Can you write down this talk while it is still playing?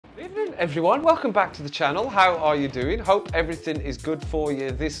evening, everyone. Welcome back to the channel. How are you doing? Hope everything is good for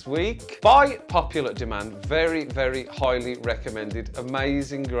you this week. By popular demand, very, very highly recommended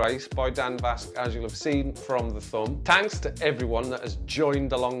Amazing Grace by Dan Vasc, as you'll have seen from the thumb. Thanks to everyone that has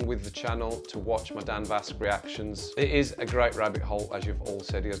joined along with the channel to watch my Dan Vasc reactions. It is a great rabbit hole, as you've all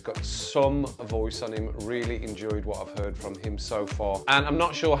said. He has got some voice on him. Really enjoyed what I've heard from him so far. And I'm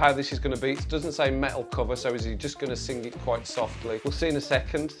not sure how this is going to be. It doesn't say metal cover, so is he just going to sing it quite softly? We'll see in a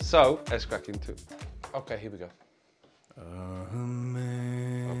second. So let's crack into it. Okay, here we go.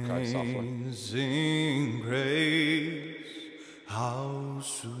 Amazing grace, how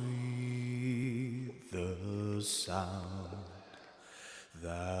sweet the sound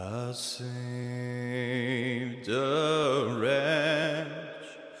that saved a wretch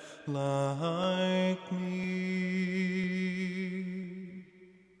like me.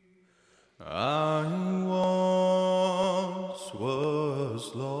 I once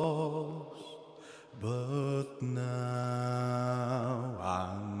was lost, but now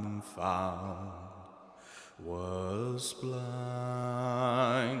I'm found. Was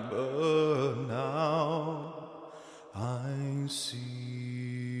blind, but now I see.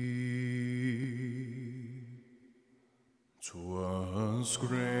 'Twas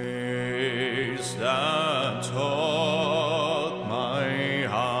grace that taught my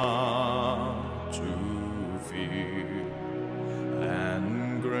heart to fear,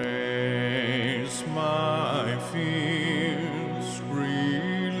 and grace my fears relieved.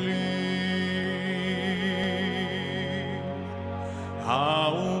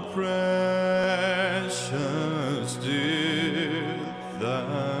 How precious did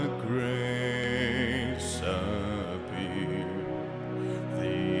that grace appear,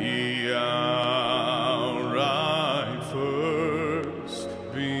 the hour I first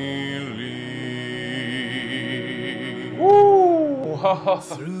believed. Woo!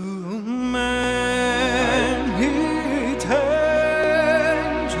 Through many dangers,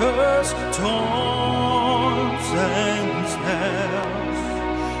 taunts and snares,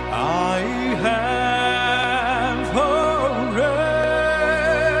 I have already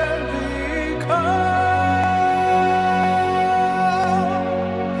come.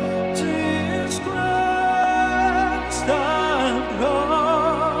 Disgrace that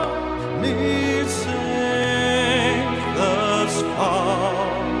brought me safe thus far,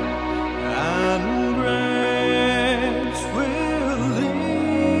 and grace will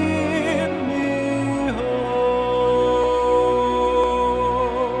lead me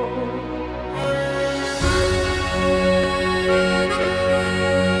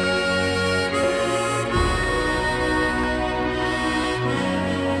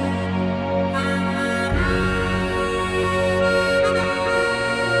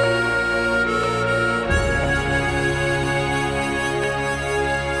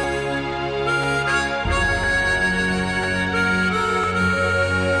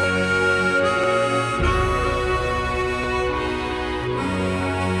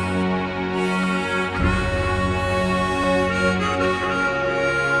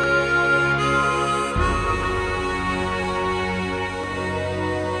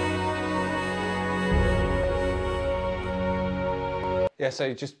Yeah, so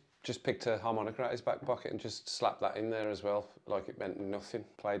he just picked a harmonica out his back pocket and just slapped that in there as well, like it meant nothing.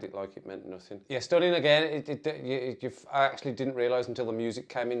 Played it like it meant nothing. Yeah, stunning again. I actually didn't realise until the music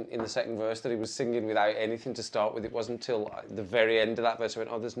came in the second verse that he was singing without anything to start with. It wasn't until the very end of that verse I went,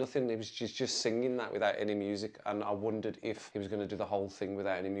 oh, there's nothing. He was just singing that without any music, and I wondered if he was going to do the whole thing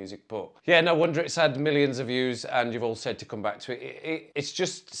without any music. But yeah, no wonder it's had millions of views, and you've all said to come back to it. It's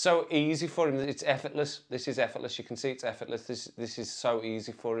just so easy for him. It's effortless. This is effortless. You can see it's effortless. This is so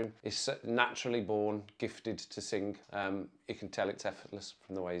easy for him. He's naturally born, gifted to sing. You can tell it's effortless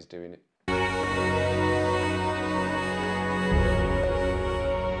from the way he's doing it.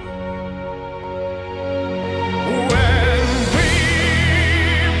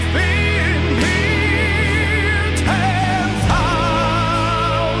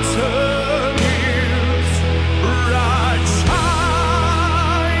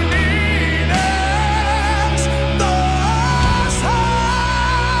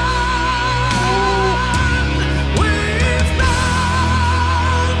 with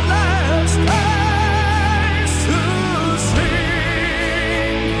none less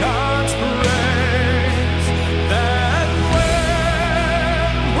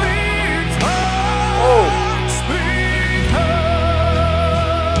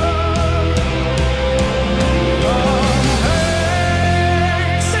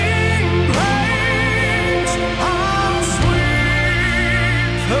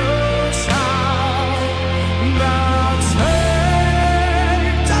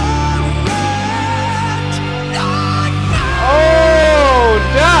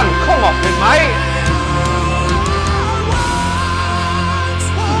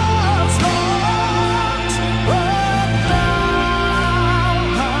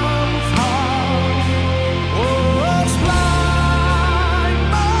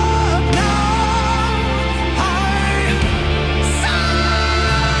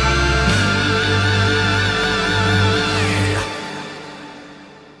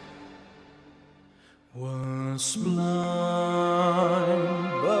Was blind,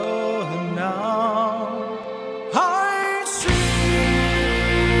 but now I see.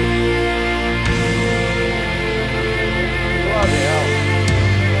 Bloody hell.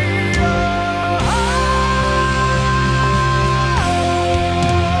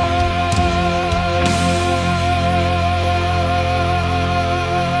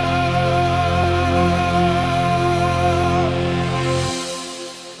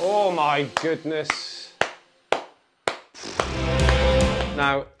 Oh my goodness.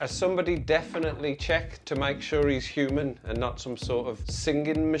 Now, has somebody definitely checked to make sure he's human and not some sort of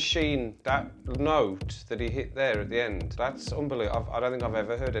singing machine? That note that he hit there at the end, that's unbelievable. I don't think I've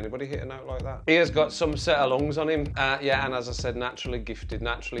ever heard anybody hit a note like that. He has got some set of lungs on him. Yeah, and as I said, naturally gifted,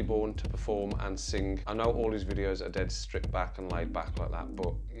 naturally born to perform and sing. I know all his videos are dead stripped back and laid back like that,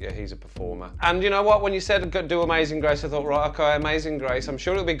 but yeah, he's a performer. And you know what, when you said do Amazing Grace, I thought, right, okay, Amazing Grace. I'm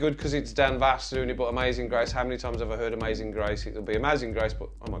sure it'll be good because it's Dan Vasc doing it, but Amazing Grace, how many times have I heard Amazing Grace? It'll be Amazing Grace, but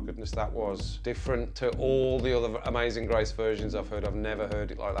oh my goodness, that was different to all the other Amazing Grace versions I've heard. I've never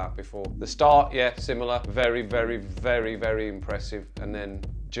heard it like that before. The start, yeah, similar, very, very, very, very impressive, and then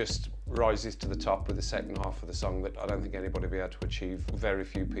just rises to the top with the second half of the song that I don't think anybody will be able to achieve. Very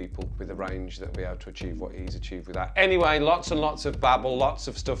few people with a range that will be able to achieve what he's achieved with that. Anyway, lots and lots of babble, lots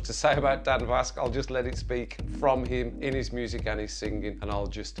of stuff to say about Dan Vasc. I'll just let it speak from him in his music and his singing, and I'll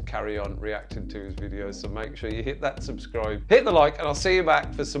just carry on reacting to his videos. So make sure you hit that subscribe, hit the like, and I'll see you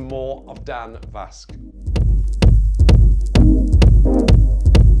back for some more of Dan Vasc.